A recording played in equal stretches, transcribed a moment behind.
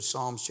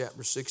Psalms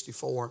chapter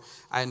 64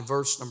 and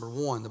verse number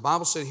 1. The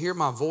Bible said, "Hear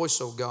my voice,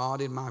 O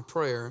God, in my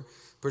prayer.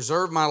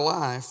 Preserve my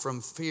life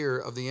from fear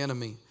of the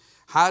enemy.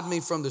 Hide me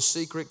from the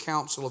secret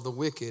counsel of the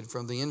wicked,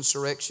 from the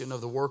insurrection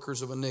of the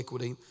workers of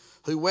iniquity,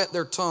 who whet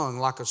their tongue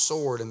like a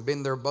sword and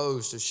bend their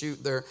bows to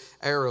shoot their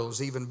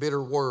arrows, even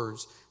bitter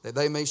words, that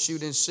they may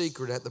shoot in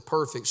secret at the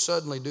perfect.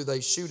 Suddenly do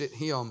they shoot at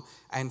him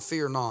and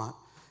fear not.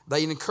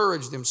 They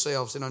encourage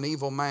themselves in an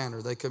evil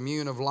manner. They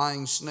commune of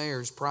lying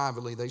snares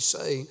privately. They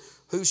say,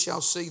 who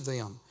shall see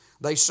them?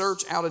 They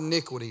search out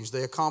iniquities.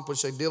 They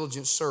accomplish a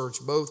diligent search,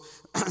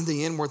 both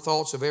the inward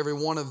thoughts of every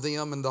one of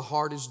them, and the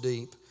heart is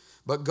deep.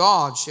 But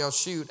God shall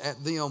shoot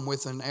at them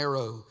with an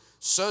arrow.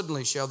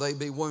 Suddenly shall they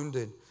be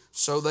wounded.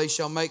 So they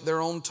shall make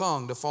their own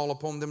tongue to fall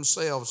upon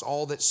themselves.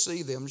 All that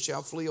see them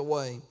shall flee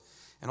away.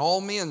 And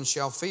all men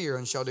shall fear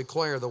and shall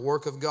declare the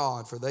work of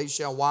God, for they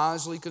shall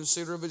wisely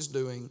consider of his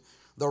doing.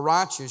 The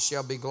righteous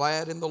shall be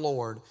glad in the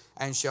Lord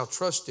and shall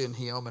trust in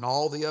him, and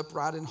all the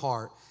upright in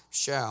heart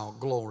shall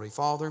glory."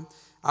 Father,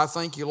 I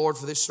thank you, Lord,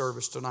 for this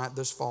service tonight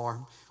thus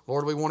far.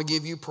 Lord, we want to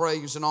give you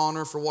praise and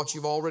honor for what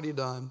you've already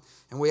done.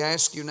 And we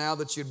ask you now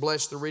that you'd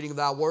bless the reading of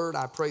thy word.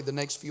 I pray the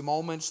next few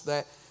moments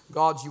that,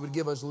 God, you would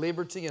give us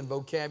liberty and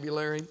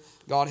vocabulary.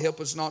 God, help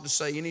us not to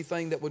say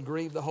anything that would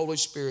grieve the Holy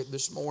Spirit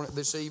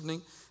this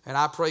evening. And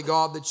I pray,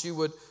 God, that you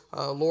would,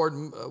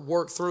 Lord,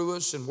 work through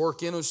us and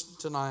work in us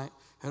tonight.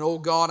 And, oh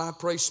God, I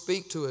pray,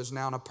 speak to us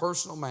now in a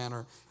personal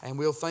manner, and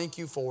we'll thank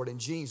you for it. In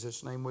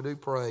Jesus' name we do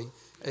pray.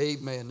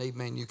 Amen.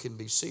 Amen. You can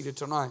be seated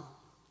tonight.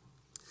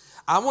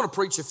 I want to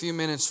preach a few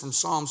minutes from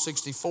Psalm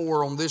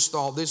 64 on this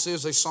thought. This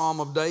is a Psalm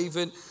of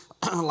David,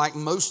 like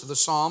most of the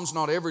Psalms.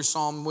 Not every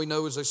Psalm we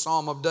know is a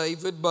Psalm of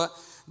David, but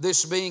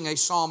this being a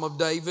Psalm of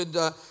David,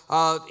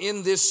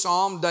 in this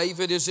Psalm,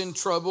 David is in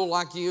trouble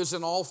like he is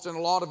in often a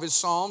lot of his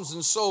Psalms.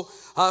 And so,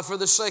 for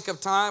the sake of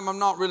time, I'm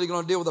not really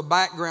going to deal with the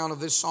background of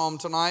this Psalm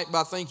tonight,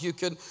 but I think you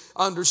could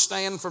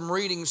understand from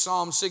reading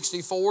Psalm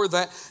 64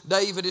 that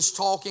David is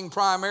talking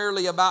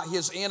primarily about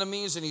his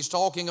enemies, and he's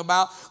talking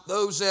about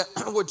those that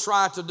would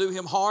try to do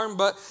him harm.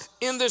 But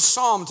in this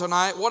Psalm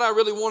tonight, what I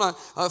really want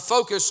to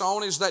focus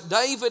on is that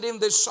David in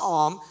this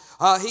Psalm,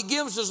 he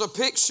gives us a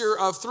picture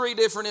of three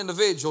different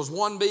individuals,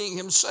 one being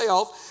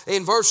himself.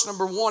 In verse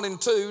number 1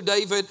 and 2,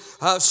 David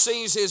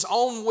sees his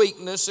own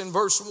weakness in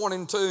verse 1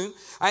 and 2.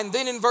 And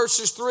then in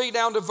verses 3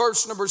 down to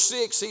verse number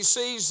 6, he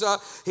sees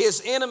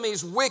his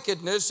enemy's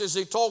wickedness as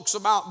he talks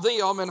about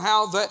them and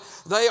how that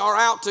they are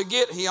out to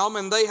get him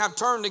and they have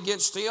turned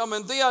against him.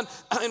 And then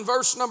in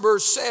verse number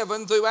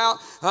 7 throughout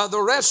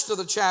the rest of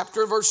the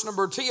chapter, verse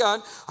number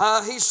 10,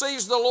 he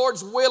sees the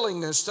Lord's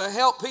willingness to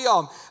help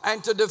him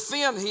and to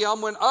defend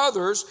him when others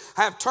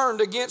have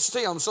turned against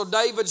him. So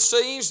David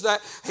sees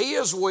that he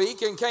is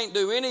weak and can't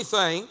do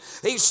anything.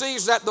 He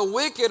sees that the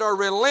wicked are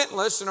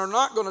relentless and are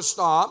not going to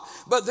stop.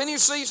 But then he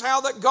sees how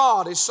that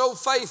God is so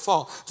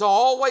faithful to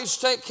always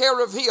take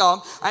care of him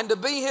and to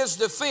be his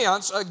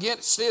defense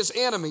against his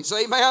enemies.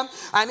 Amen.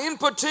 And in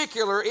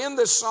particular, in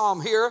this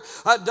psalm here,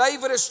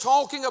 David is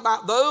talking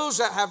about those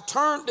that have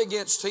turned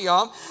against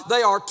him.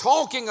 They are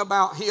talking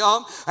about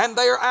him and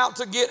they are out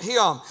to get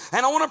him.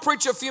 And I want to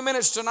preach a few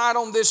minutes tonight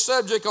on this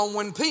subject, on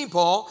when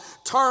people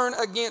turn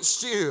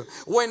against you.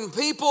 When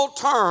people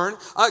turn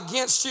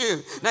against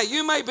you. Now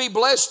you may be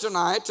blessed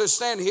tonight to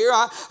stand here.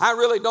 I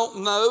really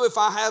don't know if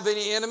I have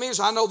any enemies.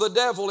 I know the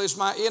devil is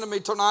my enemy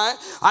tonight.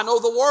 I know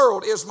the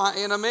world is my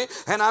enemy.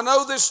 And I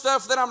know this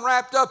stuff that I'm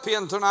wrapped up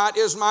in tonight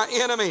is my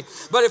enemy.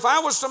 But if I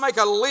was to make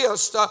a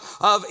list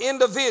of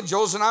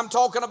individuals, and I'm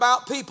talking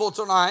about people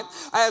tonight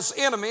as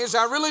enemies,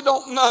 I really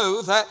don't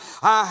know that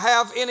I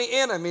have any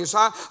enemies.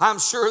 I'm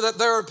sure that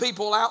there are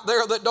people out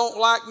there that don't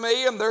like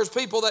me, and there's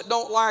people that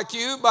don't like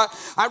you, but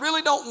I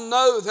really don't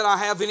know that I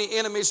have any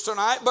enemies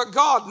tonight, but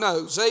God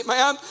knows.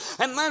 Amen.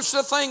 And that's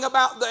the thing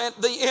about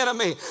the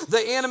enemy.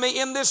 The enemy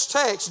in this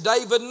text,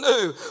 David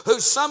knew who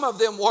some of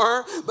them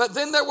were, but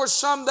then there were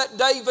some that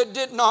David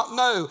did not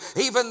know,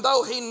 even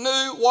though he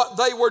knew what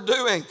they were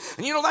doing.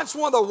 And you know, that's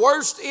one of the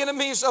worst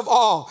enemies of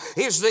all,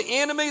 is the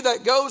enemy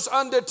that goes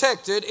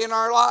undetected in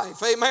our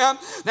life. Amen.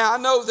 Now I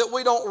know that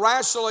we don't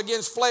wrestle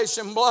against flesh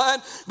and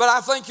blood, but I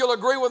think you'll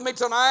agree with me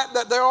tonight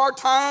that there are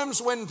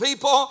times when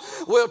people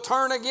will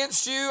turn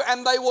against you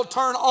and they will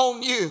turn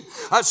on you,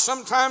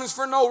 sometimes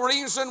for no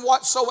reason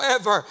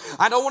whatsoever.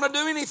 I don't want to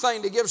do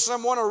anything to give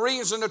someone a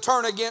reason to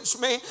turn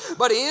against me,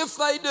 but if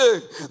they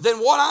do, then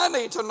what I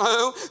need to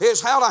know is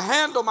how to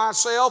handle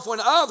myself when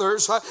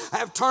others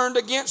have turned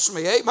against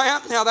me.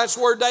 Amen. Now that's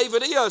where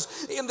David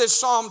is in this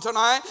psalm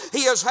tonight.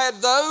 He has had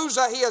those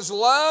that he has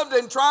loved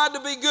and tried to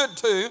be good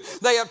to.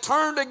 They have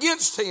turned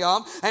against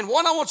him, and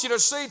what I want you to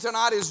see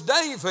tonight is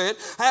David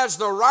has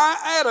the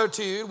right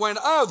attitude when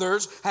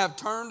others have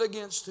turned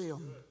against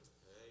him.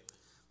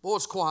 Boy,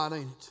 it's quiet,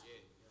 ain't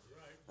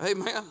it?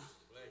 Amen.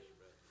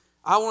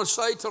 I want to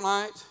say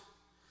tonight,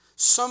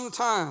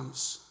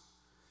 sometimes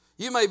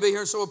you may be here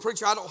and say, well,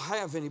 preacher, I don't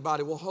have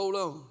anybody. Well, hold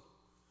on.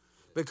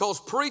 Because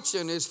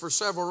preaching is for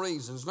several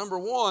reasons. Number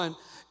one,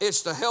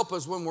 it's to help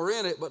us when we're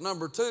in it, but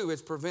number two,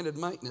 it's preventive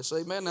maintenance.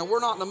 Amen. Now, we're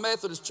not in a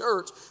Methodist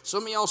church.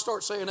 Some of y'all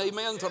start saying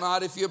amen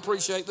tonight if you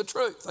appreciate the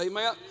truth.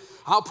 Amen.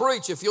 I'll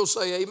preach if you'll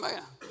say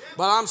amen.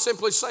 But I'm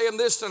simply saying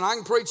this tonight. I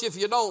can preach if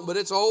you don't, but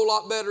it's a whole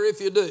lot better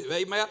if you do.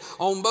 Amen.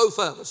 On both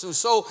of us. And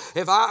so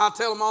if I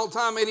tell them all the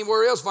time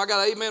anywhere else, if I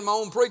got amen my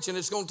own preaching,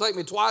 it's going to take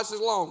me twice as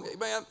long.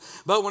 Amen.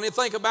 But when you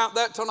think about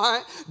that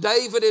tonight,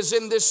 David is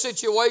in this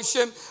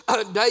situation.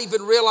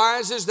 David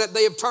realizes that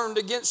they have turned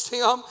against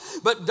him,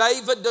 but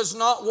David does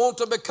not want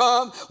to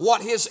become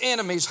what his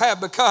enemies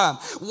have become.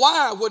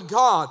 Why would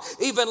God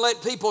even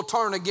let people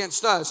turn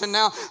against us? And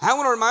now I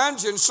want to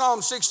remind you in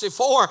Psalm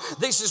 64,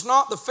 this is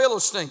not the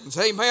Philistines.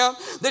 Amen.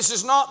 This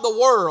is not the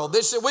world.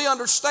 We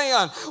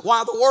understand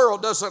why the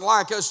world doesn't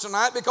like us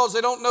tonight, because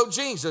they don't know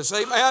Jesus.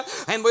 Amen.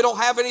 And we don't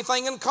have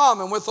anything in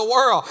common with the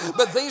world.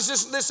 But this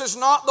is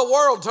not the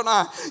world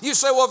tonight. You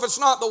say, well, if it's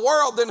not the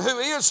world, then who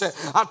is it?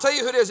 I'll tell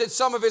you who it is. It's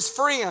some of his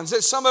friends.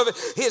 It's some of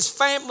his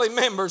family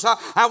members.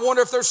 I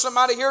wonder if there's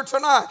somebody here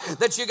tonight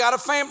that you got a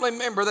family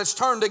member that's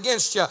turned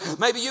against you.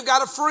 Maybe you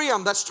got a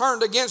friend that's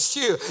turned against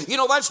you. You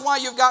know, that's why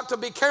you've got to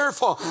be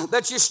careful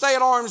that you stay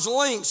at arm's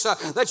length,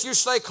 that you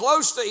stay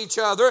close to each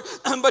other,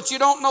 but you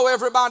don't know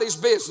everybody's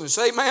business.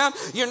 Amen.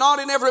 You're not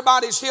in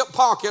everybody's hip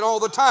pocket all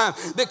the time,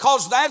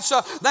 because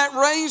that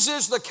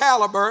raises the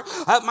caliber.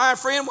 My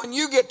friend, when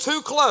you get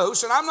too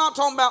close, and I'm not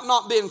talking about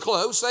not being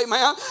close,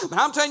 amen, but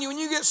I'm telling you, when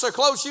you get so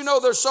close, you know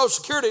their social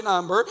security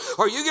number,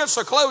 or you get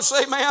so close,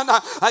 amen,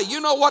 you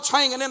know what's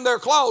hanging in their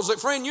closet.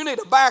 Friend, you need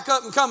to back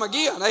up and come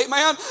again.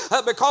 Amen.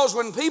 Because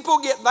when people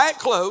get that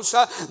close,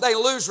 they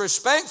lose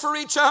respect for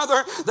each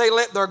other. They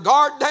let their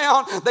guard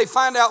down. They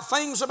find out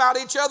things about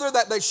each other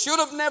that they should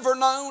have never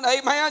known.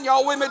 Amen.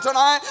 Y'all with me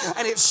tonight?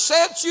 And it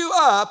sets you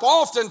up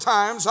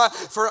oftentimes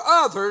for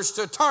others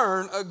to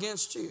turn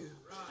against you.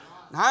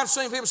 Now, I've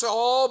seen people say,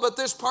 oh, but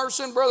this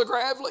person, Brother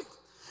Gravely,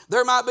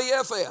 they're my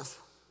BFF.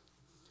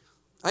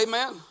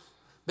 Amen.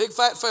 Big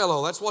fat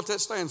fellow. That's what that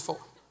stands for.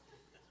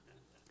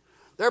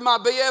 They're my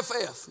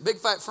BFF. Big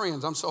fat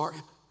friends. I'm sorry.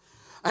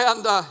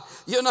 And,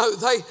 you know,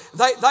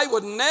 they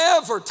would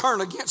never turn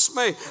against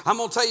me. I'm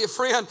going to tell you,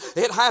 friend,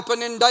 it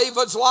happened in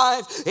David's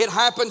life. It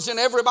happens in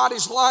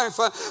everybody's life.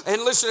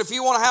 And listen, if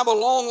you want to have a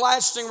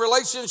long-lasting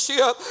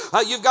relationship,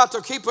 you've got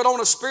to keep it on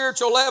a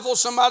spiritual level.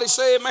 Somebody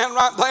say amen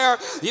right there.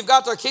 You've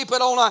got to keep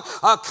it on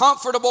a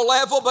comfortable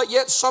level, but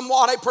yet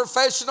somewhat a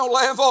professional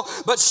level,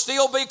 but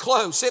still be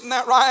close. Isn't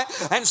that right?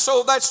 And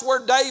so that's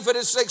where David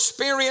is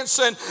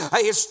experiencing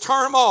his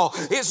turmoil,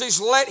 is he's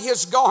let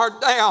his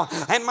guard down.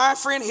 And my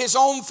friend, his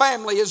own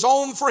family, his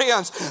own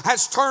friends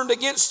has turned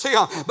against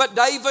him. But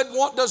David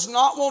does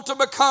not want to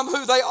become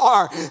who they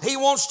are. He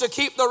wants to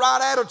keep the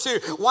right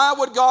attitude. Why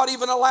would God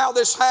even allow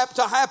this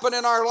to happen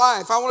in our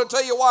life? I want to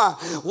tell you why.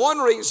 One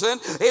reason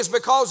is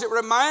because it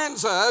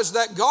reminds us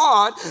that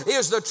God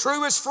is the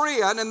truest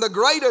friend and the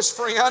greatest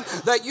friend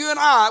that you and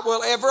I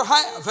will ever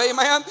have.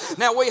 Amen.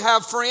 Now, we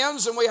have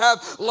friends and we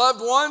have loved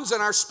ones,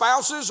 and our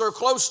spouses are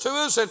close to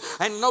us,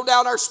 and no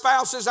doubt our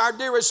spouse is our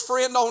dearest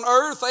friend on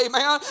earth.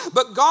 Amen.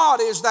 But God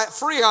is that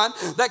friend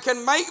that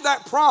can make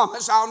that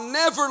promise, I'll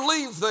never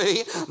leave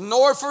thee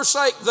nor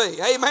forsake thee.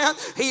 Amen.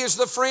 He is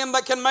the friend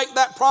that can make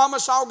that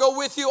promise, I'll go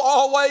with you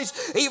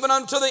always, even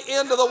unto the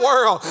end of the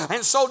world.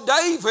 And so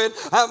David,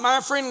 my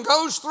friend,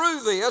 goes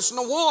through this,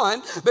 and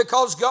one,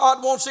 because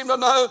God wants him to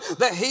know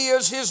that he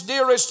is his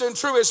dearest and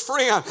truest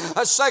friend.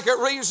 A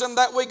second reason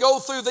that we go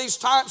through these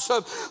types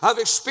of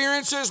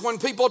experiences when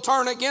people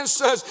turn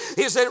against us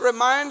is that it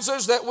reminds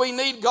us that we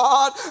need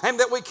God and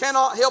that we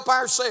cannot help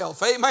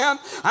ourselves. Amen.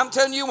 I'm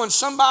telling you, when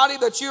somebody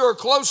that you are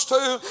close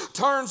to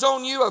turns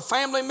on you, a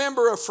family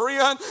member, a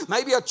friend,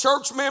 maybe a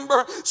church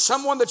member,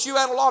 someone that you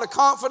had a lot of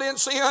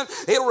confidence in,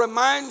 it'll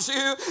remind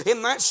you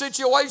in that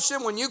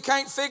situation when you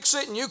can't fix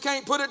it and you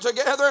can't put it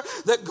together,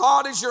 that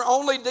God is your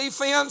only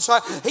defense.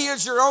 He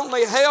is your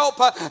only help,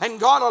 and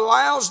God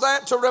allows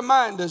that to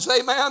remind us.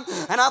 Amen.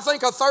 And I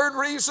think a third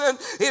reason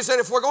is that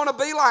if we're going to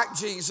be like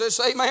Jesus,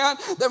 amen,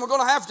 then we're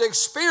going to have to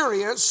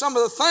experience some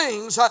of the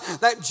things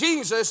that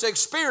Jesus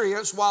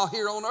experienced while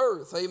here on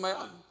earth. Amen.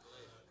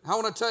 I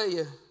want to tell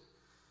you,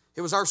 it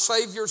was our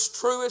Savior's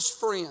truest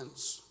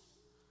friends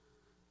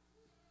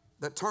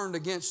that turned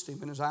against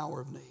him in his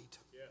hour of need.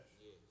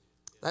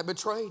 That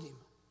betrayed him.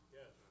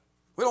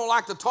 We don't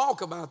like to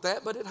talk about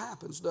that, but it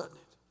happens, doesn't it?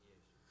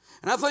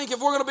 And I think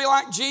if we're going to be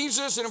like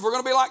Jesus and if we're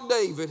going to be like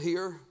David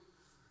here,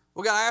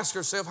 we've got to ask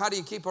ourselves, how do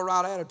you keep a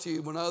right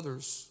attitude when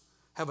others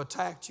have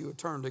attacked you or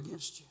turned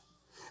against you?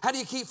 How do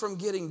you keep from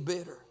getting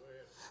bitter?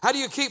 How do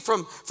you keep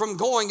from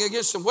going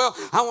against them? Well,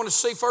 I want to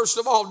see, first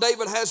of all,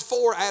 David has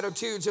 4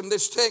 attitudes in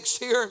this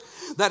text here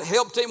that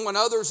helped him when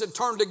others had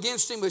turned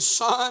against him. His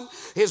son,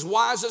 his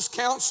wisest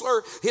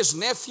counselor, his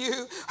nephew.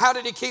 How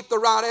did he keep the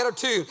right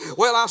attitude?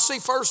 Well, I see,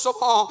 first of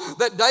all,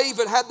 that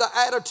David had the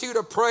attitude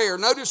of prayer.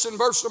 Notice in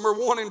verse number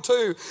 1 and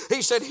 2,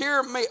 he said,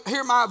 hear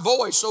my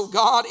voice, O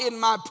God, in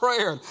my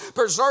prayer.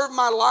 Preserve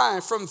my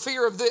life from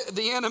fear of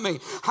the enemy.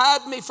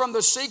 Hide me from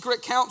the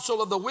secret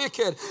counsel of the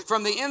wicked,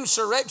 from the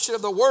insurrection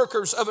of the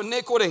workers of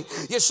iniquity.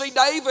 You see,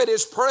 David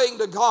is praying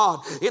to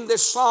God in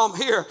this psalm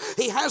here.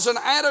 He has an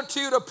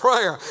attitude of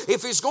prayer.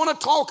 If he's going to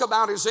talk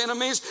about his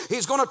enemies,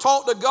 he's going to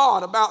talk to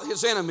God about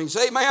his enemies.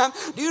 Amen.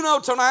 Do you know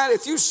tonight,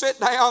 if you sit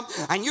down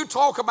and you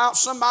talk about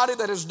somebody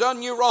that has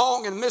done you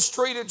wrong and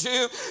mistreated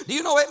you, do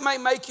you know it may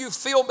make you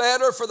feel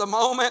better for the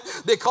moment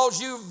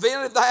because you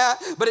vented that,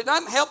 but it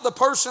doesn't help the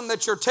person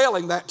that you're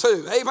telling that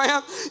to.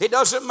 Amen. It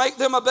doesn't make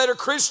them a better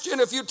Christian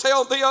if you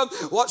tell them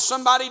what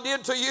somebody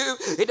did to you.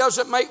 It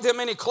doesn't make them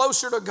any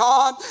closer to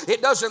God.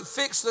 It doesn't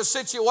fix the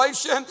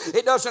situation.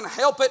 It doesn't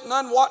help it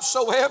none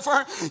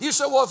whatsoever. You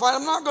say, well, if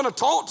I'm not going to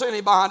talk to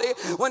anybody,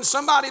 when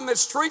somebody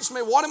mistreats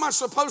me, what am I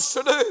supposed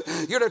to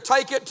do? You're to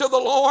take it to the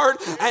Lord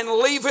and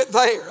leave it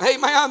there.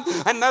 Amen.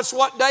 And that's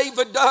what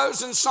David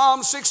does in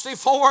Psalm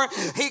 64.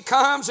 He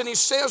comes and he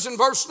says in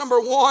verse number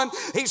 1,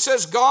 he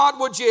says, God,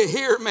 would you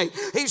hear me?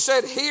 He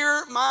said,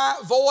 hear my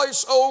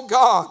voice, O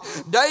God.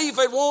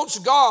 David wants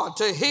God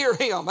to hear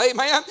him.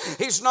 Amen.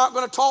 He's not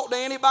going to talk to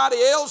anybody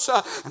else.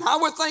 And I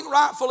would think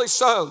rightfully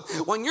so.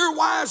 When your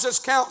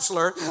wisest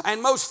counselor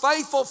and most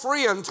faithful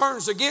friend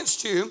turns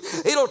against you,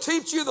 it'll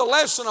teach you the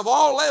lesson of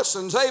all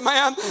lessons.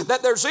 Amen.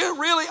 That there's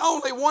really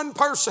only one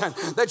person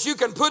that you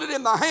can put it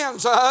in the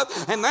hands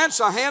of, and that's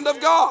the hand of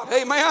God.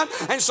 Amen.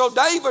 And so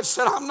David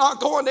said, I'm not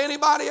going to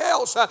anybody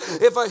else.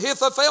 If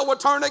Ahithophel would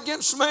turn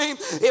against me,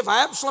 if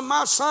Absalom,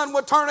 my son,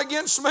 would turn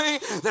against me,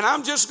 then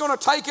I'm just going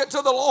to take it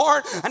to the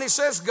Lord. And he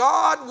says,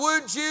 God,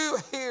 would you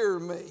hear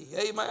me?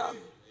 Amen.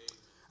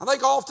 I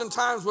think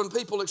oftentimes when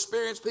people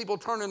experience people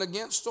turning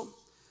against them,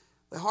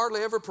 they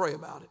hardly ever pray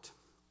about it.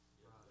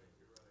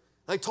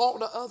 They talk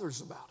to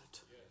others about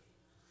it.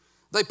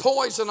 They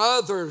poison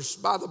others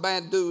by the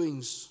bad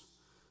doings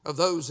of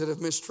those that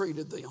have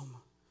mistreated them.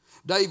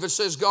 David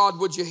says, God,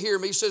 would you hear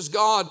me? He says,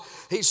 God,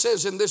 he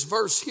says in this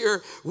verse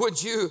here,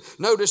 would you,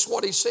 notice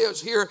what he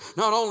says here,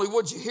 not only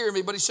would you hear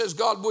me, but he says,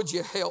 God, would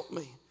you help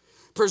me?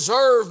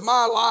 Preserve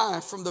my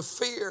life from the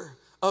fear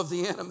of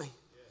the enemy.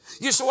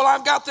 You say, well,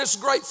 I've got this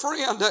great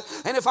friend,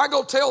 and if I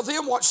go tell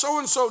them what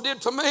so-and-so did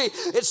to me,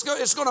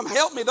 it's going to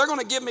help me. They're going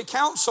to give me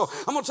counsel.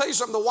 I'm going to tell you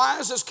something. The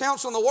wisest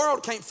counsel in the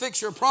world can't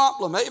fix your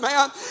problem.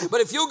 Amen?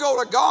 But if you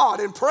go to God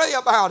and pray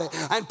about it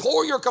and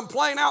pour your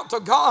complaint out to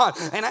God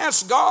and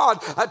ask God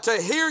to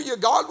hear you,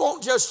 God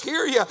won't just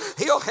hear you.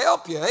 He'll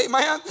help you.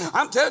 Amen?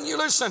 I'm telling you,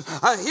 listen,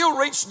 he'll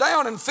reach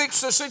down and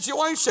fix the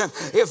situation.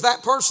 If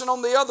that person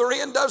on the other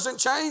end doesn't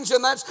change,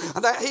 then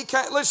he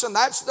can't. Listen,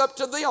 that's up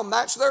to them.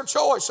 That's their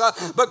choice.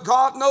 But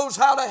God knows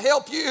how to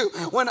help you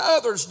when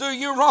others do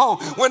you wrong,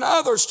 when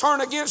others turn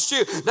against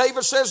you.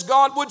 David says,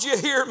 God, would you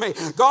hear me?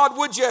 God,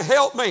 would you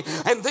help me?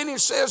 And then he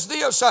says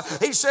this,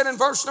 he said in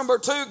verse number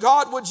 2,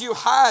 God, would you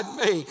hide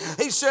me?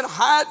 He said,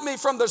 hide me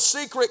from the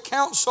secret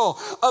counsel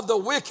of the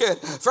wicked,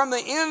 from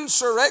the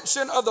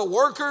insurrection of the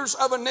workers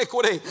of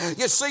iniquity.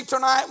 You see,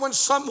 tonight when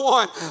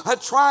someone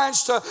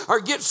tries to,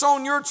 or gets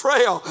on your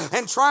trail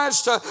and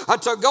tries to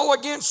go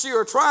against you,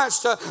 or tries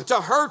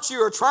to hurt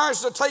you, or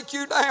tries to take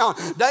you down,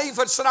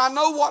 David said, I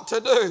know what to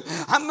do.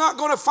 I'm not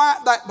going to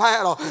fight that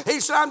battle. He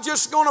said, I'm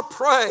just going to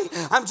pray.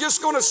 I'm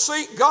just going to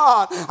seek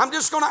God. I'm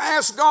just going to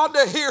ask God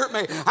to hear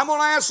me. I'm going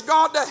to ask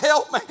God to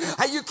help me.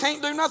 Hey, you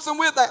can't do nothing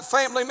with that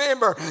family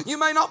member. You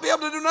may not be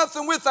able to do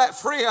nothing with that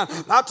friend.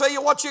 I'll tell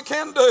you what you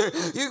can do.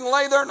 You can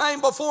lay their name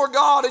before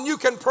God and you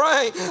can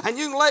pray and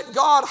you can let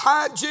God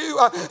hide you.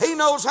 He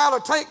knows how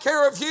to take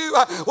care of you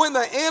when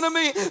the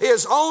enemy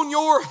is on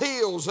your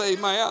heels.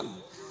 Amen.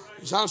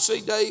 As I see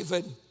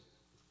David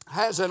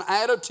has an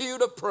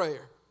attitude of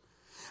prayer.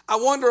 I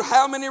wonder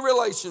how many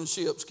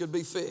relationships could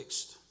be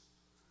fixed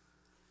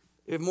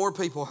if more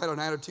people had an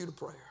attitude of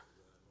prayer.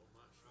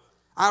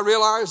 I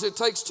realize it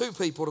takes two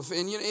people to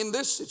offend you in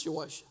this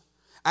situation.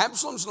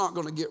 Absalom's not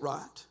going to get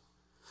right.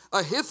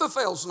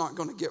 Ahithophel's not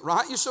going to get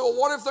right. You say, well,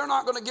 what if they're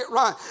not going to get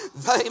right?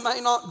 They may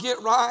not get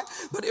right,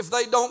 but if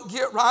they don't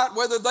get right,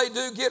 whether they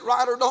do get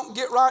right or don't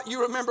get right,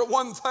 you remember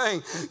one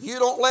thing. You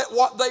don't let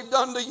what they've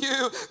done to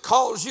you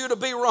cause you to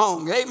be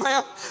wrong.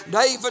 Amen?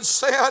 David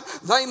said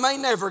they may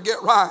never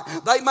get right.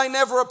 They may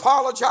never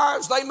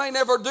apologize. They may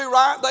never do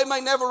right. They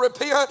may never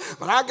repent,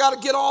 but I got to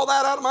get all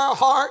that out of my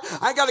heart.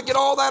 I got to get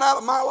all that out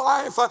of my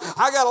life.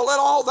 I got to let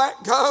all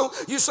that go.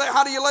 You say,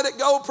 how do you let it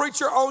go,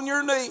 preacher? On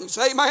your knees.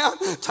 Amen?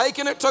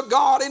 Taking it to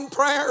God in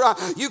prayer.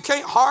 You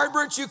can't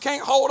harbor it. You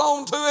can't hold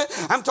on to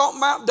it. I'm talking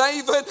about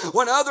David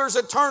when others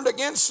had turned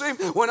against him,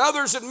 when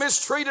others had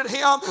mistreated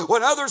him,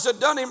 when others had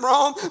done him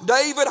wrong.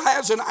 David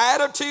has an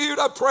attitude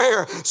of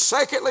prayer.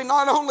 Secondly,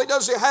 not only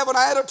does he have an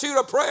attitude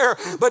of prayer,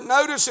 but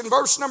notice in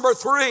verse number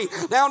 3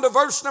 down to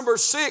verse number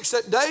 6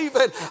 that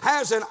David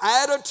has an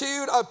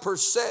attitude of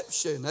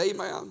perception.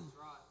 Amen.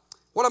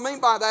 What I mean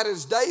by that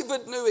is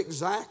David knew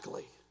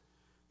exactly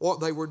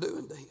what they were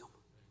doing to him.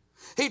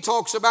 He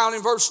talks about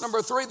in verse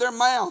number 3, their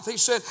mouth. He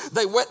said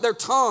they whet their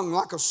tongue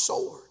like a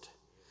sword.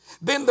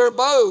 bend their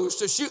bows,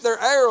 to shoot their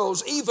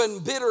arrows, even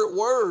bitter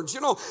words.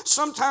 You know,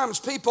 sometimes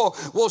people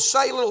will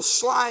say little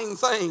slang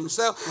things.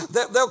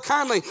 They'll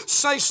kindly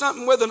say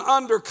something with an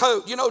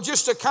undercoat, you know,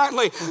 just to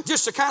kindly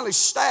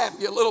stab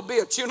you a little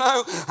bit, you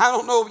know. I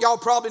don't know, y'all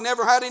probably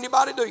never had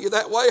anybody do you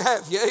that way,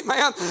 have you?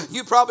 Amen.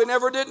 You probably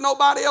never did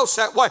nobody else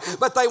that way.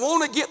 But they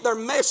want to get their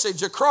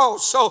message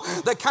across, so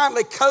they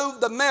kindly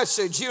code the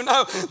message, you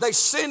know. They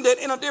send it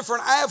in a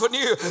different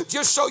avenue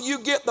just so you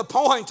get the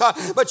point,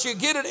 but you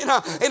get it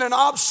in an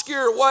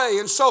obscure way.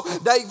 And so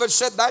David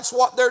said that's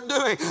what they're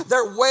doing.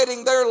 They're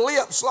wetting their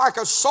lips like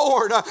a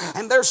sword,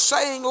 and they're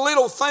saying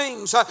little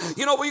things.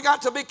 You know, we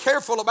got to be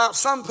careful about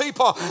some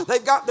people.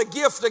 They've got the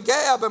gift of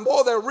gab, and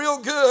boy, they're real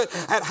good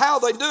at how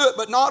they do it.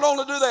 But not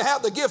only do they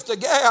have the gift of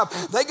gab,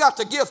 they got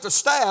the gift of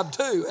stab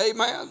too.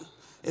 Amen.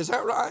 Is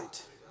that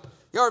right?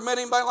 You ever met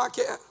anybody like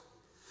that?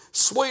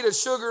 Sweet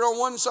as sugar on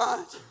one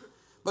side,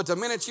 but the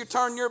minute you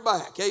turn your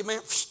back, amen,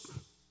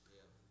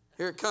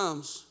 here it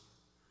comes.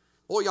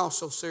 Boy, y'all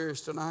so serious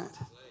tonight.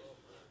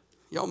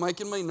 Y'all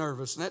making me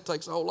nervous, and that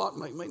takes a whole lot to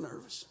make me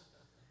nervous.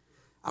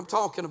 I'm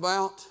talking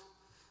about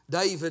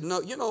David.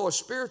 You know, a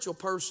spiritual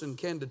person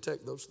can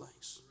detect those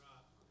things.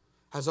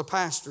 As a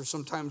pastor,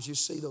 sometimes you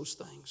see those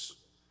things.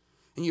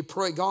 And you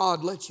pray,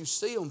 God, let you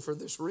see them for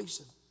this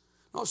reason.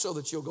 Not so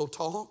that you'll go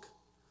talk.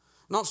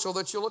 Not so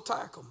that you'll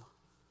attack them.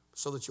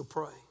 So that you'll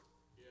pray.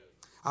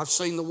 I've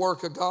seen the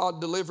work of God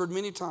delivered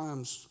many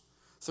times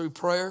through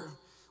prayer.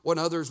 When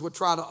others would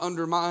try to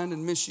undermine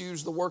and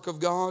misuse the work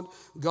of God,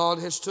 God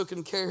has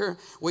taken care.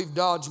 We've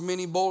dodged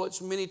many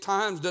bullets many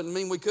times. Doesn't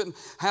mean we couldn't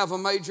have a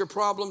major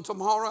problem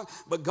tomorrow,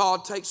 but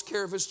God takes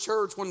care of His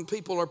church when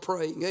people are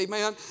praying.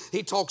 Amen.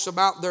 He talks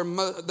about their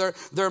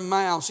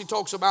mouths. He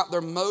talks about their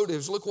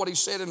motives. Look what He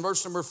said in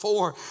verse number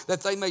 4,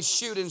 that they may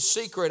shoot in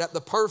secret at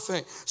the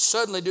perfect.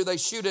 Suddenly do they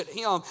shoot at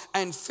Him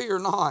and fear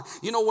not.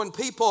 You know, when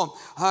people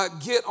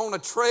get on a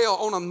trail,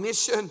 on a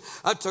mission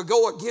to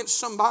go against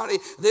somebody,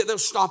 they'll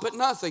stop at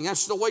nothing.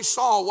 That's the way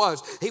Saul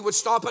was. He would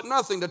stop at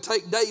nothing to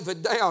take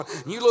David down.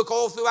 And you look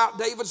all throughout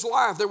David's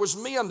life, there was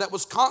men that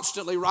was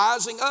constantly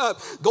rising up,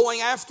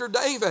 going after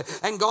David.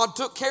 And God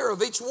took care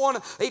of each one.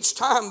 Each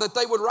time that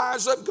they would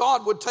rise up,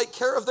 God would take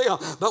care of them.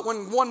 But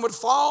when one would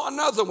fall,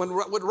 another one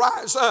would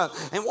rise up.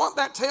 And what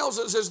that tells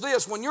us is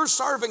this: when you're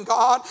serving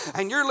God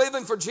and you're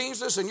living for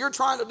Jesus and you're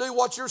trying to do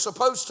what you're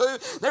supposed to,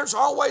 there's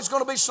always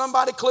going to be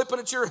somebody clipping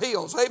at your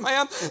heels.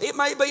 Amen. It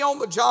may be on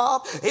the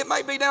job. It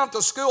may be down at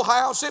the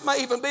schoolhouse. It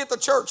may even be at the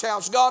church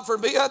house, God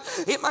forbid.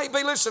 It may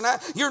be, listen,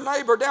 your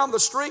neighbor down the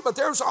street, but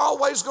there's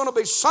always going to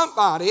be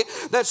somebody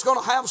that's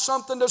going to have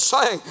something to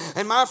say.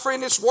 And my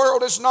friend, this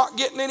world is not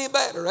getting any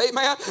better.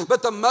 Amen.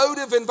 But the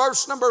motive in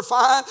verse number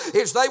 5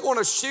 is they want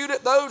to shoot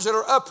at those that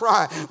are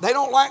upright. They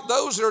don't like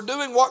those that are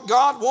doing what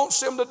God wants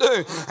them to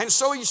do. And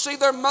so you see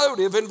their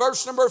motive in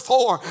verse number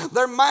 4,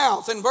 their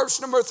mouth in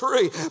verse number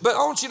 3. But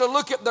I want you to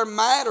look at their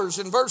matters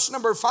in verse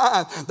number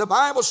 5. The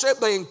Bible said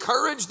they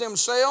encourage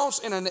themselves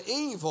in an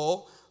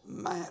evil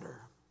matter.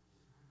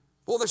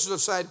 Well, this is a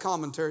sad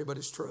commentary, but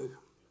it's true.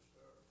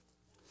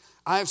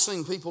 I have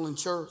seen people in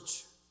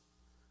church.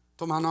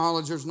 To my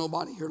knowledge, there's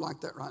nobody here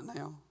like that right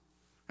now.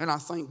 And I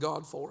thank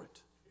God for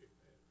it.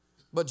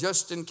 But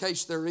just in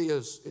case there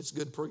is, it's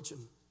good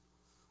preaching.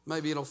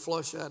 Maybe it'll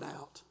flush that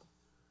out.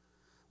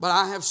 But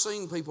I have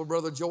seen people,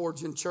 Brother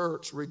George, in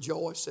church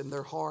rejoice in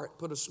their heart,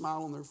 put a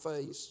smile on their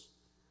face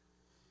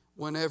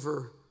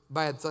whenever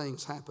bad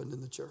things happened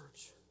in the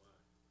church.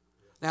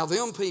 Now,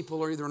 them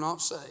people are either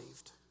not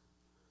saved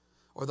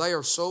or they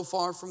are so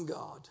far from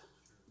God.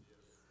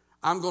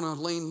 I'm going to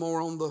lean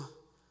more on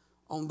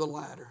the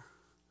latter.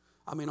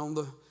 I mean on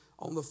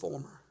the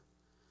former.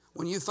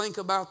 When you think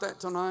about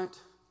that tonight,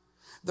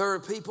 there are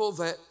people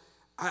that,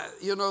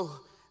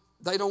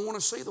 they don't want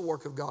to see the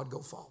work of God go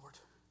forward.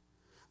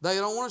 They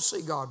don't want to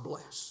see God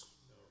bless.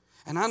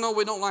 And I know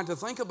we don't like to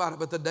think about it,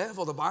 but the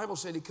devil, the Bible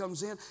said, he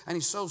comes in and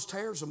he sows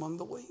tares among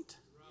the wheat.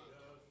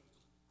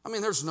 I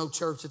mean, there's no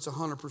church that's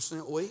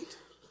 100% wheat.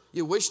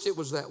 You wished it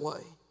was that way.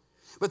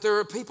 But there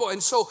are people,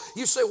 and so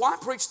you say, why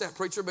preach that,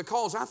 preacher?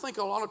 Because I think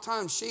a lot of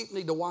times sheep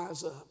need to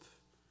wise up.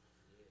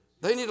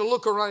 They need to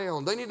look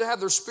around. They need to have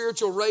their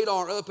spiritual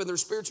radar up and their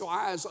spiritual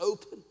eyes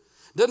open.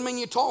 Doesn't mean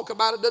you talk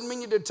about it. Doesn't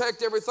mean you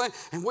detect everything.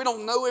 And we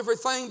don't know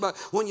everything, but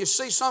when you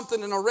see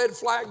something and a red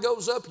flag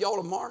goes up, you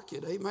ought to mark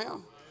it.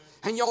 Amen.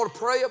 And you ought to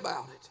pray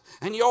about it.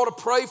 And you ought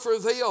to pray for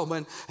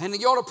them. And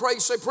you ought to pray. You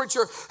say,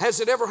 preacher, has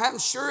it ever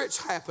happened? Sure, it's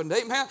happened.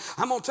 Amen.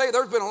 I'm going to tell you,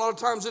 there's been a lot of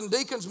times in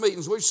deacons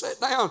meetings we've sat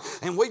down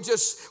and we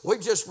just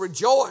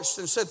rejoiced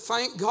and said,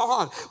 thank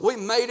God we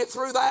made it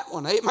through that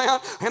one. Amen.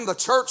 And the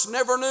church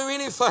never knew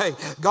anything.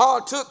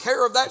 God took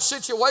care of that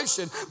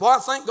situation. Well, I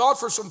thank God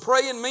for some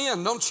praying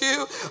men, don't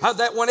you?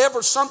 That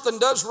whenever something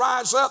does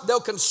rise up, they'll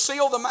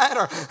conceal the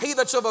matter. He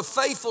that's of a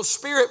faithful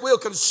spirit will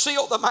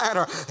conceal the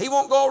matter. He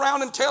won't go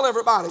around and tell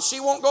everybody. She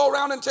won't go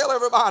around and tell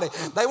everybody.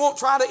 They won't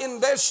try to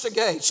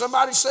investigate.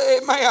 Somebody say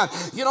amen.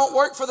 You don't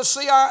work for the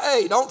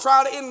CIA. Don't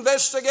try to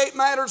investigate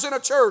matters in a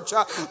church.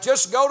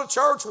 Just go to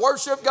church,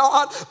 worship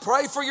God,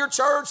 pray for your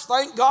church,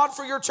 thank God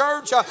for your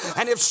church.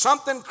 And if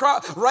something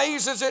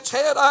raises its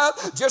head up,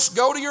 just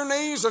go to your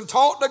knees and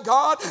talk to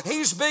God.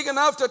 He's big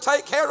enough to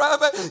take care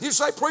of it. You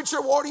say,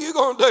 preacher, what are you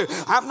going to do?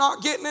 I'm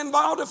not getting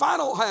involved if I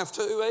don't have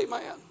to.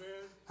 Amen.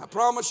 I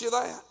promise you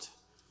that.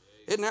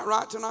 Isn't that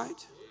right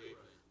tonight?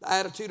 The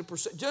attitude of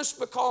perception. Just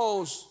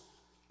because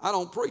I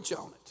don't preach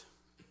on it,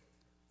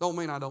 don't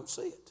mean I don't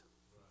see it.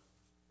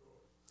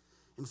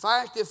 In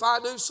fact, if I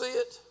do see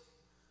it,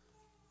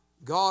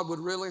 God would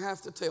really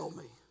have to tell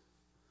me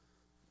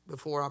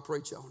before I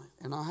preach on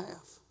it. And I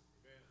have.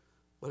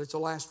 But it's a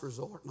last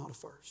resort, not a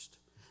first.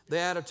 The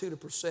attitude of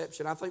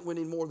perception. I think we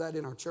need more of that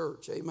in our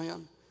church.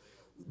 Amen.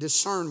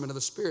 Discernment of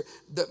the Spirit.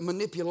 The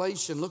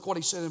manipulation. Look what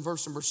he said in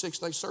verse number 6.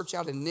 They search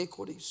out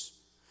iniquities.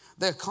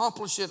 They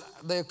accomplish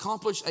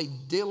a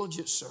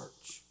diligent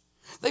search.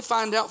 They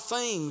find out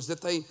things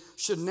that they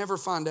should never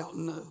find out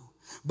and know.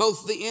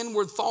 Both the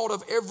inward thought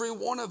of every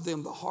one of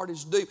them, the heart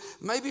is deep.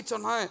 Maybe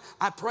tonight,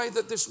 I pray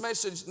that this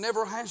message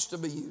never has to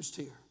be used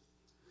here.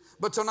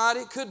 But tonight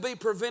it could be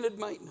preventive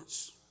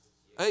maintenance.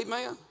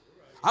 Amen.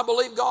 I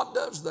believe God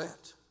does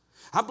that.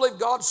 I believe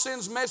God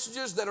sends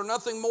messages that are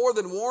nothing more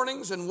than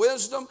warnings and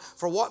wisdom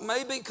for what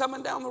may be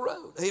coming down the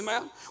road.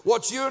 Amen.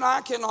 What you and I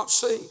cannot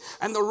see.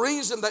 And the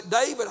reason that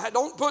David,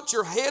 don't put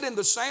your head in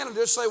the sand and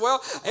just say, well,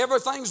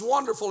 everything's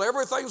wonderful,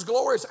 everything's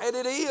glorious. And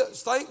it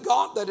is. Thank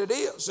God that it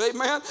is.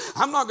 Amen.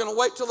 I'm not going to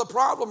wait till the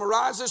problem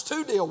arises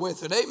to deal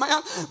with it.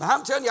 Amen. But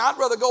I'm telling you, I'd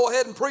rather go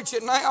ahead and preach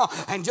it now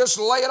and just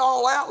lay it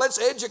all out. Let's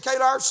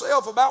educate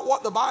ourselves about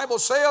what the Bible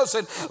says,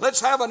 and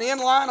let's have an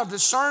inline of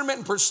discernment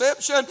and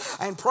perception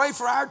and pray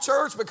for our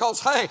church. Because,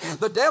 hey,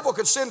 the devil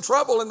could send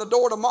trouble in the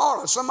door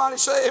tomorrow. Somebody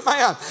say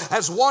amen.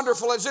 As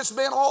wonderful as it's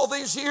been all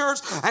these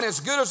years, and as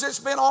good as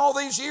it's been all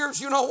these years,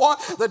 you know what?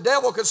 The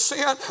devil could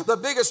send the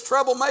biggest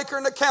troublemaker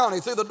in the county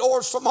through the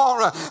doors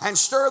tomorrow and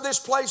stir this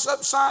place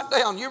upside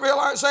down. You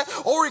realize that?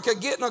 Or he could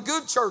get in a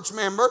good church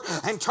member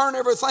and turn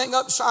everything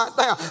upside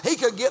down. He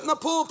could get in the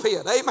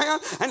pulpit. Amen.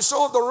 And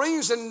so the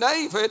reason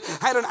David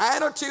had an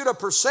attitude of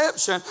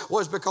perception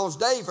was because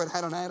David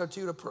had an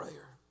attitude of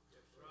prayer.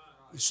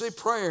 You see,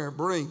 prayer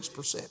brings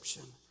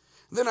perception.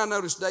 Then I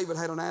noticed David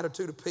had an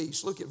attitude of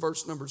peace. Look at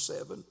verse number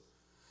 7.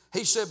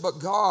 He said, but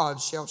God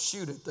shall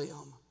shoot at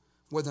them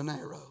with an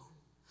arrow.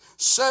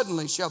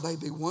 Suddenly shall they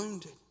be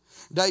wounded.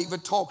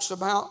 David talks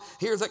about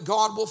here that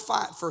God will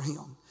fight for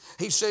him.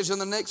 He says in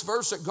the next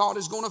verse that God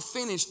is going to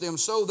finish them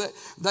so that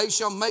they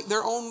shall make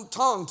their own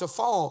tongue to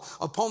fall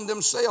upon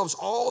themselves.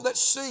 All that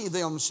see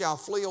them shall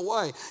flee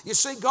away. You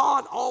see,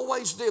 God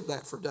always did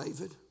that for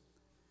David.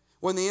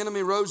 When the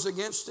enemy rose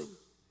against him,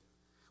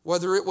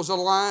 whether it was a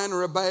lion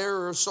or a bear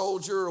or a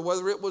soldier, or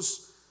whether it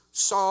was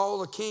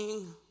Saul, a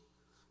king,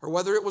 or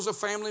whether it was a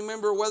family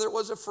member, or whether it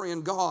was a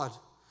friend, God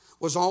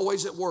was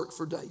always at work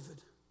for David.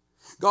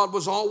 God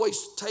was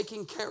always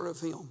taking care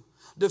of him,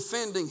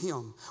 defending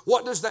him.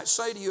 What does that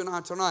say to you and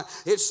I tonight?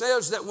 It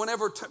says that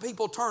whenever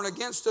people turn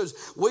against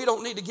us, we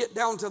don't need to get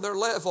down to their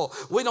level.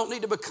 We don't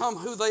need to become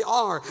who they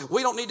are.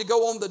 We don't need to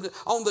go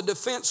on the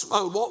defense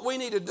mode. What we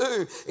need to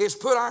do is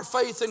put our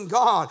faith in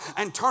God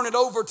and turn it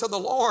over to the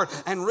Lord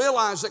and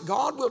realize that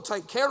God will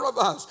take care of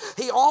us.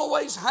 He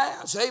always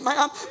has.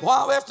 Amen.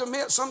 Well, I have to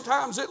admit,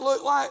 sometimes it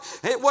looked like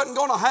it wasn't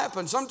going to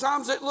happen.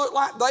 Sometimes it looked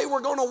like they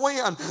were going to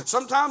win.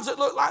 Sometimes it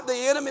looked like the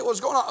enemy was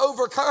going to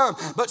overcome.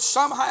 But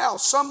somehow,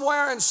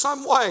 somewhere, in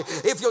some way,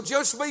 if you'll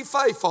just be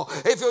faithful,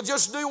 if you'll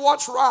just do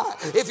what's right,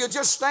 if you'll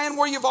just stand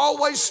where you've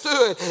always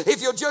stood,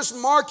 if you'll just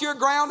mark your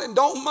ground and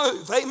don't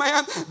move,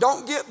 amen,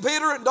 don't get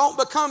bitter and don't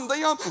become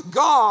them,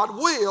 God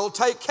will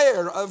take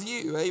care of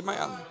you,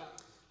 amen.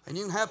 And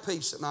you can have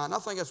peace at night. And I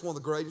think that's one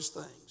of the greatest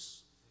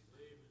things.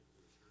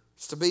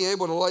 It's to be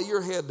able to lay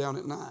your head down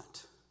at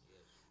night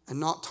and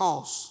not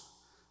toss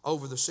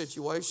over the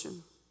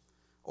situation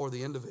or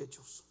the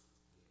individuals.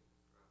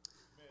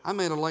 I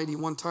met a lady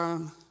one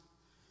time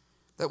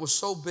that was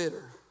so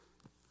bitter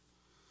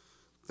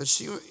that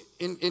she,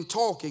 in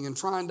talking and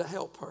trying to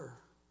help her,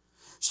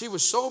 she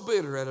was so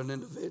bitter at an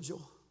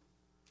individual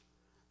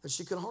that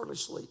she could hardly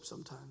sleep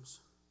sometimes.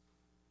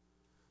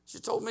 She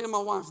told me and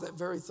my wife that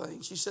very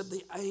thing. She said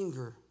the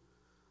anger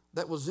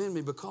that was in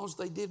me because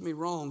they did me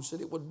wrong, said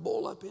it would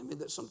boil up in me,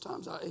 that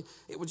sometimes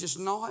it would just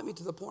gnaw at me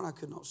to the point I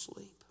could not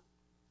sleep.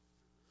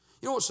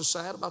 You know what's so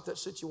sad about that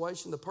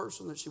situation? The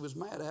person that she was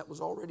mad at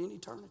was already in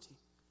eternity.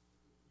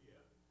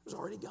 It was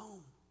already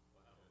gone.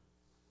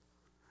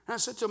 And I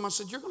said to him, I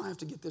said, you're going to have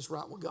to get this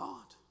right with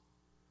God.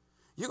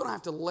 You're going to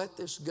have to let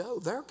this go.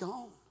 They're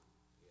gone.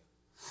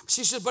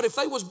 She said, but if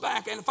they was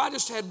back and if I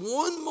just had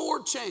one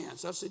more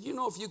chance, I said, you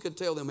know, if you could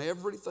tell them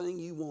everything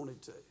you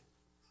wanted to,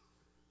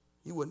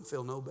 you wouldn't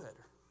feel no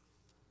better.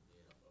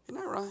 Isn't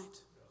that right?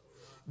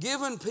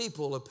 Giving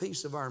people a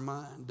piece of our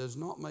mind does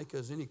not make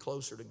us any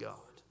closer to God.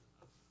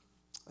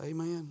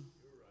 Amen.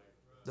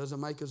 Doesn't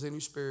make us any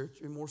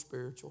more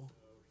spiritual.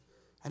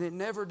 And it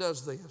never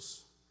does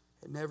this.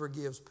 It never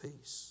gives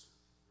peace.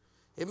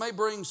 It may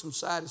bring some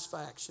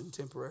satisfaction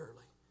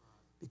temporarily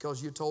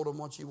because you told them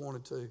what you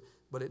wanted to,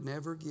 but it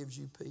never gives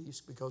you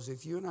peace, because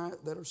if you and I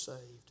that are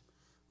saved,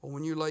 well,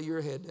 when you lay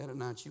your head down at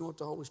night, you know what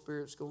the Holy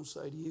Spirit's going to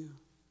say to you?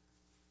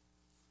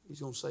 He's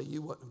going to say,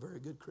 you wasn't a very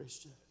good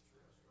Christian.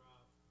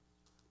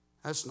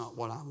 That's not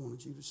what I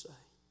wanted you to say.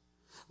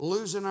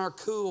 Losing our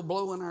cool,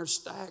 blowing our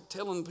stack,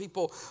 telling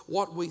people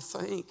what we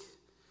think.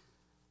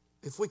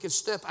 If we could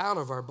step out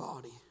of our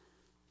body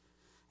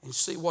and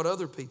see what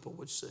other people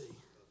would see,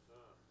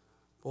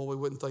 well, we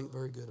wouldn't think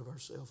very good of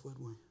ourselves, would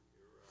we?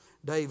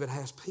 David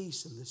has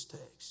peace in this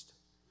text.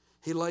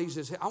 He lays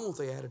his head. I want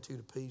the attitude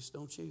of peace,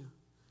 don't you?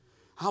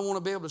 I want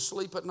to be able to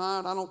sleep at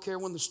night. I don't care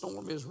when the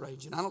storm is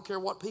raging. I don't care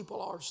what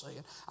people are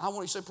saying. I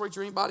want to say,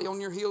 preacher, anybody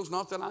on your heels?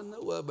 Not that I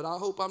know of, but I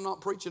hope I'm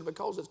not preaching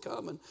because it's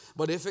coming.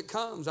 But if it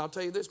comes, I'll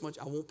tell you this much.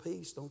 I want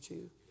peace, don't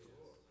you?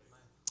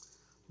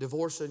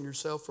 Divorcing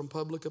yourself from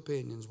public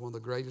opinion is one of the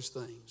greatest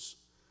things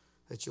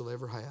that you'll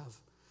ever have.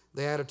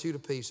 The attitude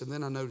of peace. And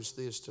then I noticed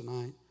this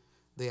tonight.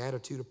 The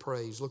attitude of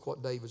praise. Look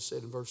what David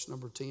said in verse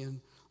number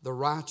 10. The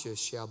righteous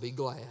shall be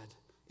glad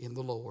in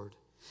the Lord,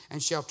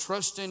 and shall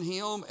trust in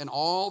him, and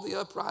all the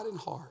upright in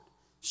heart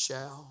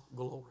shall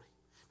glory.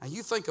 Now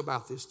you think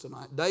about this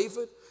tonight.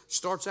 David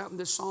starts out in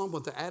this psalm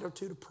with the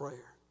attitude of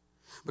prayer.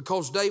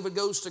 Because David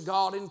goes to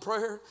God in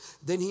prayer,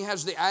 then he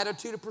has the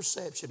attitude of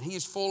perception. He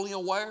is fully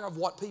aware of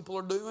what people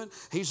are doing.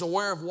 He's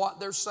aware of what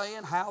they're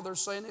saying, how they're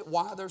saying it,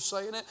 why they're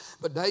saying it.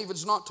 But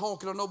David's not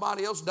talking to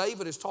nobody else.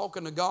 David is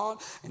talking to God.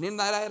 And in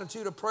that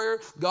attitude of prayer,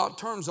 God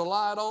turns the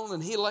light on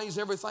and he lays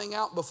everything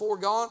out before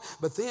God.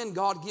 But then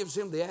God gives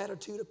him the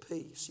attitude of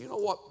peace. You know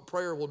what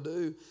prayer will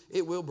do?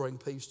 It will bring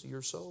peace to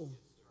your soul.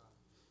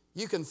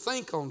 You can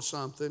think on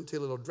something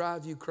till it'll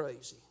drive you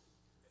crazy.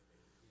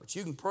 But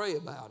you can pray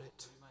about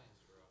it.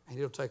 And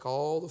it'll take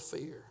all the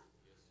fear,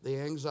 the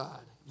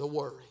anxiety, the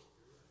worry.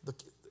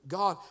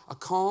 A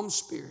calm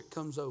spirit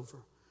comes over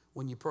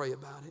when you pray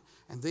about it.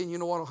 And then you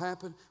know what will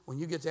happen? When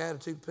you get the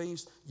attitude of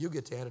peace, you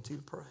get the attitude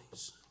of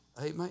praise.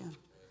 Amen.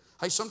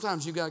 Hey,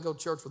 sometimes you got to go to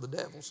church with the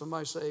devil.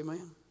 Somebody say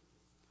amen.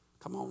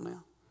 Come on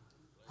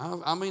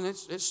now. I mean,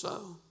 it's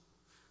so.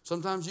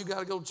 Sometimes you got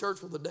to go to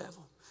church with the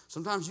devil.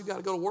 Sometimes you got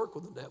to go to work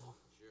with the devil.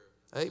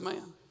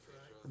 Amen.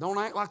 Don't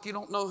act like you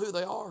don't know who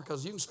they are,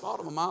 because you can spot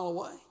them a mile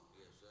away.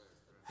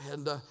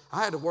 And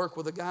I had to work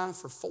with a guy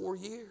for 4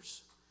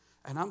 years.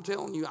 And I'm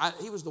telling you,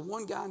 he was the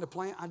one guy in the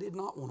plant I did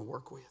not want to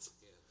work with.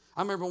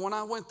 I remember when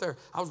I went there,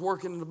 I was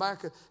working in the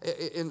back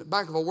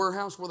of a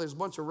warehouse where there's a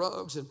bunch of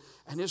rugs. And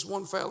this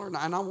one fella, and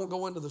I won't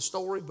go into the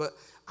story, but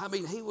I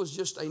mean, he was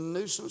just a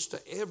nuisance to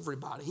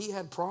everybody. He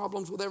had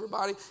problems with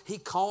everybody. He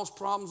caused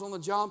problems on the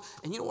job.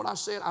 And you know what I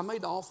said? I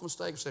made the awful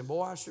mistake of saying,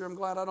 boy, I sure am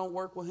glad I don't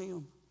work with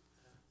him.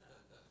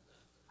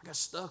 I got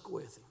stuck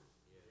with him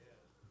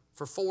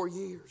for 4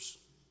 years.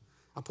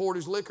 I poured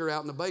his liquor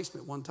out in the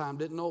basement one time.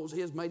 Didn't know it was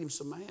his. Made him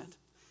so mad.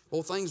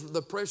 Well,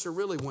 the pressure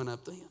really went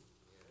up then.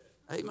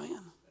 Amen.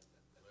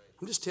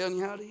 I'm just telling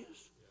you how it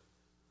is.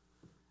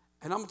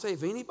 And I'm going to tell you,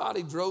 if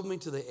anybody drove me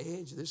to the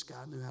edge, this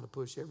guy knew how to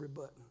push every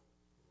button.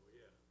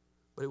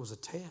 But it was a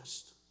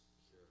test.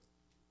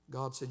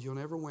 God said, you'll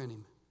never win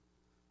him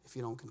if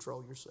you don't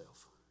control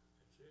yourself.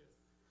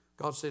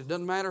 God said, it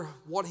doesn't matter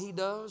what he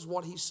does,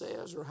 what he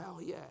says, or how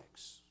he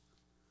acts.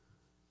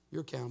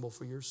 You're accountable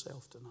for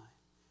yourself tonight.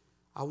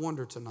 I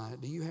wonder tonight,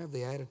 do you have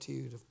the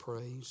attitude of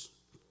praise?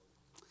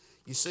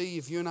 You see,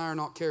 if you and I are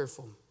not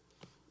careful,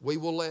 we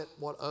will let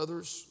what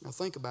others, now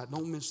think about it,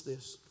 don't miss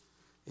this.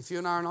 If you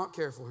and I are not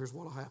careful, here's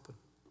what will happen.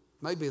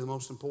 Maybe the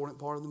most important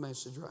part of the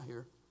message right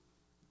here.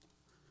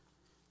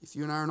 If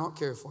you and I are not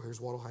careful, here's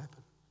what will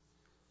happen.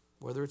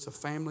 Whether it's a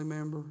family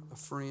member, a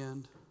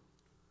friend,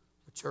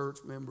 a church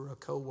member, a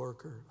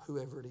co-worker,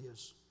 whoever it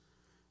is.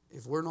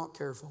 If we're not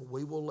careful,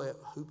 we will let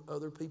who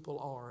other people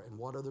are and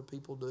what other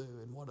people do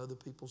and what other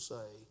people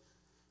say,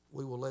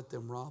 we will let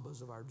them rob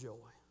us of our joy.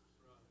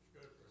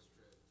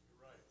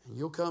 And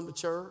you'll come to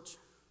church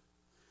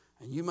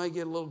and you may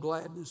get a little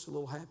gladness, a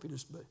little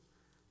happiness, but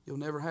you'll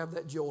never have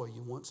that joy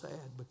you once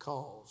had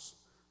because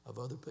of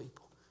other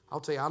people.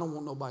 I'll tell you, I don't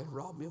want nobody to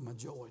rob me of my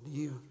joy. Do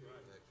you?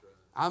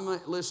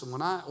 Listen,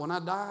 when I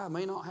die, I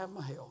may not have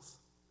my health.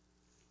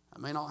 I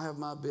may not have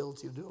my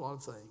ability to do a lot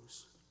of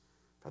things.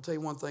 I'll tell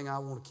you one thing I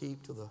want to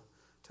keep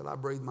till I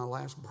breathe my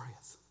last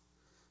breath.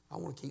 I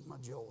want to keep my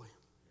joy.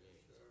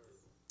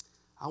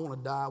 I want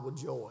to die with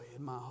joy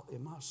in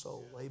my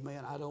soul.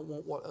 Amen. I don't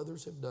want what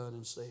others have done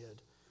and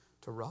said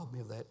to rob me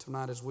of that.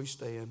 Tonight as we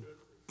stand,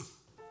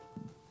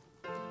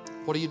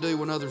 what do you do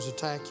when others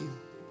attack you?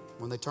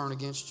 When they turn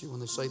against you? When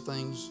they say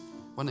things?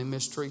 When they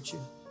mistreat you?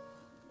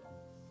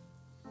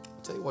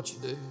 I'll tell you what you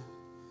do.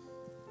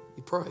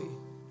 You pray.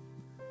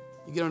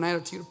 You get an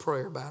attitude of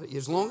prayer about it.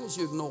 As long as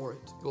you ignore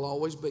it, it'll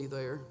always be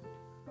there.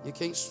 You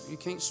can't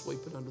sweep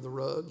it under the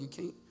rug. You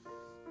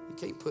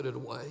can't put it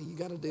away. You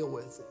got to deal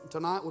with it.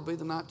 Tonight would be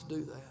the night to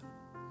do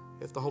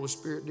that. If the Holy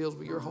Spirit deals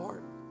with your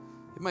heart.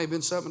 It may have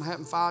been something that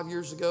happened 5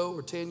 years ago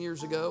or 10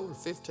 years ago or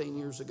 15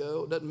 years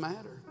ago. It doesn't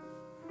matter.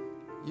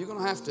 You're going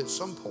to have to, at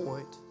some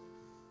point,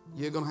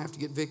 you're going to have to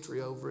get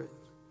victory over it.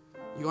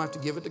 You're going to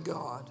have to give it to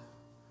God.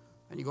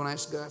 And you're going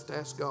to have to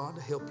ask God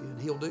to help you.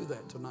 And He'll do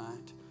that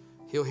tonight.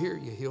 He'll hear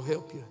you. He'll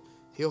help you.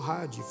 He'll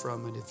hide you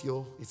from it if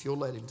you'll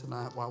let Him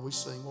tonight while we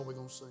sing. What are we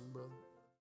going to sing, brother?